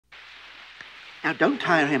Now, don't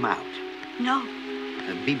tire him out. No.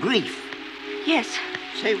 Be brief. Yes.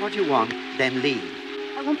 Say what you want, then leave.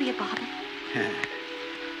 I won't be a bother.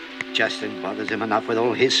 Justin bothers him enough with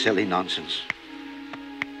all his silly nonsense.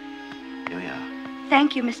 Here we are.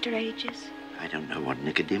 Thank you, Mr. Aegis. I don't know what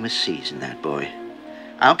Nicodemus sees in that boy.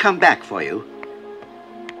 I'll come back for you.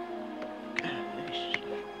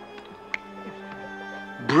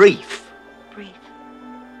 Brief. Brief.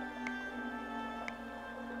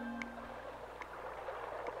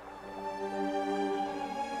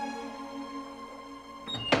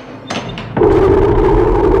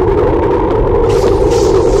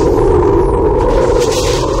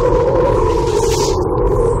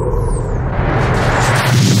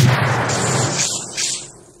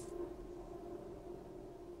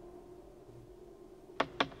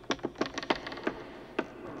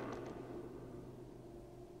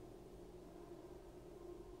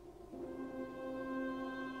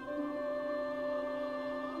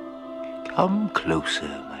 Come closer,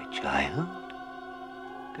 my child.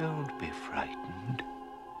 Don't be frightened.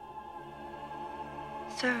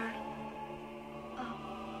 Sir,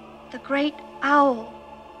 the great owl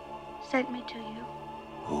sent me to you.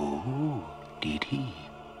 Oh, did he?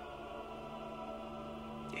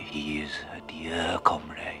 He is a dear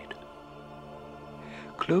comrade.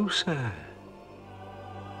 Closer.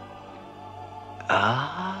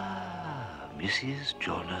 Ah, Mrs.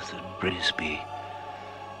 Jonathan Brisby.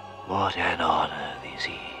 What an honor this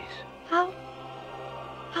is. How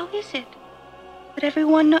is it that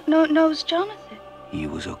everyone knows Jonathan? He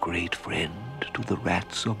was a great friend to the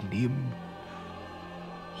rats of NIMH.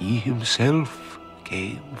 He himself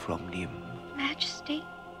came from NIMH. Majesty,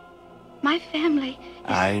 my family is...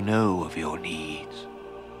 I know of your needs.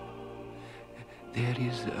 There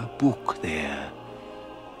is a book there.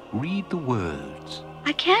 Read the words.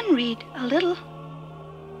 I can read a little.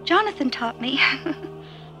 Jonathan taught me.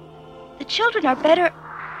 The children are better at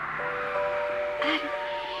it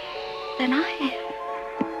than I am.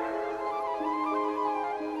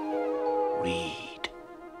 Read.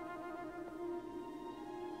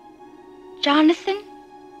 Jonathan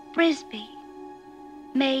Brisby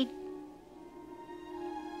made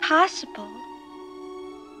possible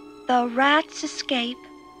the rat's escape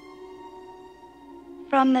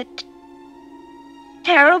from the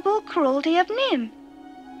terrible cruelty of NIMH.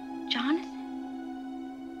 Jonathan.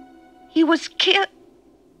 He was killed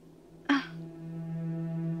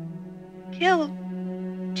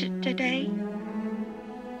today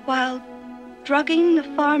while drugging the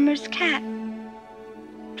farmer's cat,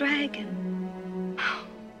 Dragon.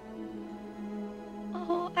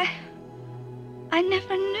 Oh, I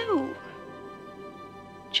never knew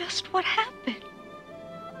just what happened.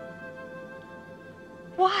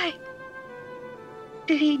 Why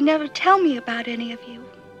did he never tell me about any of you?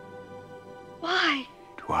 Why?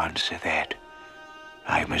 To answer that,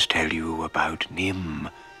 I must tell you about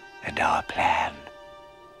NIMH and our plan.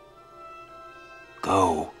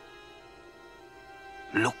 Go.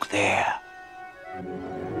 Look there.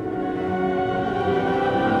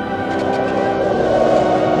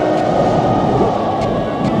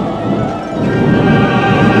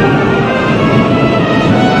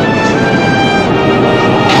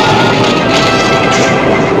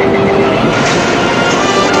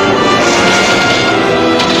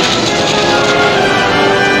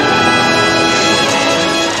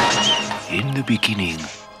 In the beginning,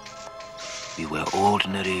 we were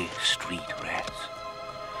ordinary street rats,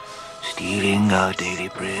 stealing our daily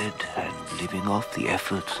bread and living off the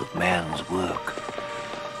efforts of man's work.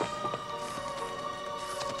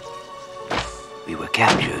 We were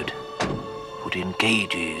captured, put in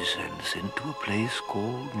cages, and sent to a place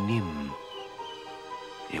called NIMH.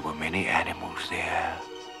 There were many animals there,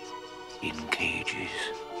 in cages.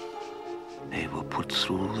 They were put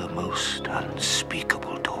through the most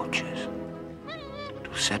unspeakable tortures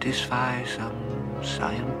to satisfy some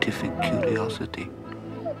scientific curiosity.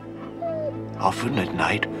 Often at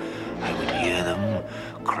night, I would hear them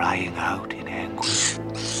crying out in anguish.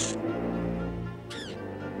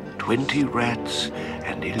 20 rats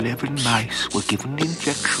and 11 mice were given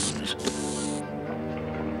injections.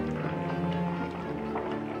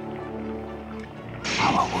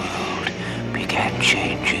 Our world began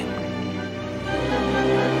changing.